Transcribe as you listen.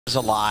is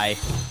a lie.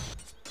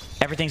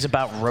 Everything's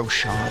about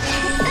Roshan.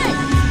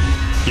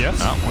 Yes.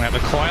 Oh, we have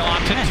the coil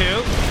onto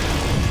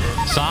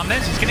 2.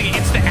 Somnus, he's going to get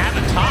insta at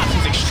the top.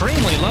 He's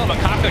extremely low, but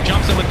Kafka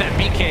jumps in with that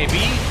BKB,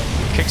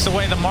 kicks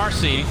away the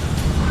Marcy,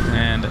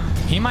 and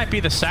he might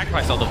be the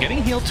sacrifice, although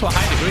getting healed to a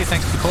high degree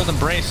thanks to the Cold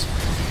Embrace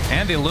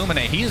and the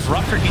Illuminate. He's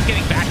Ruptured, he's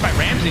getting backed by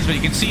Ramses, but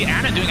you can see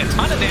Anna doing a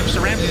ton of damage to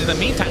Ramses in the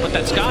meantime with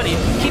that Scotty,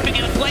 keeping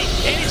it in play,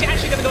 and he's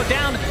actually going to go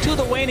down to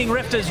the Waning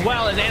Rift as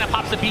well as Anna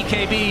pops the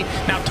BKB,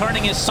 now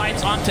turning his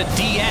sights onto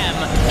DM.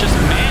 Just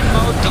man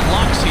mode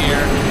deluxe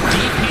here.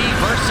 DP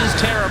versus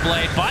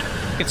Terrorblade, but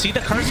you can see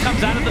the curse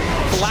comes out of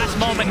the last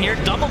moment here.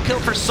 Double kill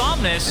for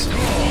Somnus.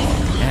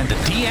 And the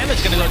DM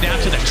is going to go down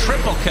to the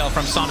triple kill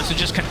from Somnus, who's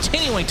just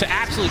continuing to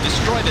absolutely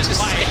destroy this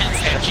fight.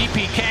 And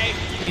GPK,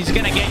 he's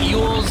going to get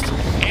Yules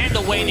and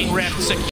the Waning Rift secured.